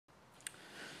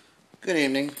Good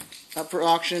evening. Up for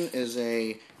auction is a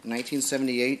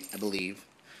 1978, I believe,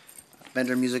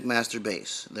 Fender Music Master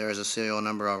bass. There is a serial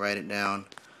number. I'll write it down.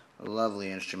 A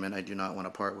lovely instrument. I do not want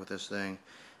to part with this thing.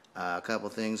 A couple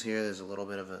things here. There's a little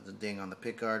bit of a ding on the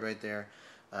pickguard right there.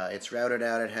 It's routed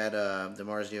out. It had the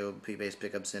Marzio P-bass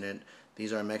pickups in it.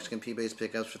 These are Mexican P-bass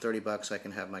pickups for 30 bucks. I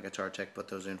can have my guitar tech put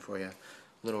those in for you.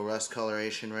 Little rust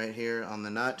coloration right here on the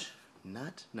nut.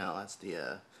 Nut? No, that's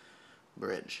the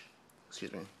bridge.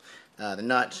 Excuse me. The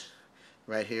nut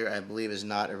right here, I believe, is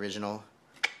not original.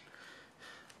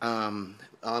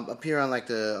 Up here on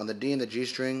the D and the G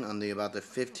string, on about the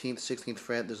 15th, 16th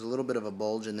fret, there's a little bit of a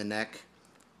bulge in the neck,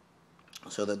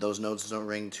 so that those notes don't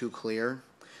ring too clear.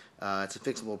 It's a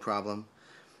fixable problem,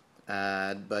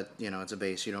 but you know, it's a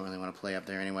bass. You don't really want to play up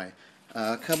there anyway.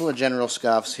 A couple of general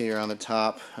scuffs here on the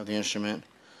top of the instrument.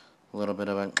 A little bit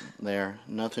of it there.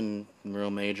 Nothing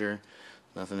real major.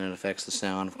 Nothing that affects the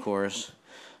sound, of course.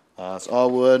 It's all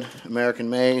wood, American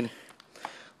made.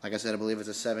 Like I said, I believe it's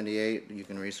a 78. You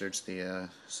can research the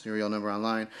serial number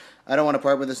online. I don't want to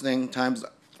part with this thing. Times,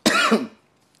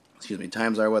 excuse me,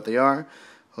 times are what they are.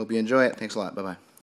 Hope you enjoy it. Thanks a lot. Bye-bye.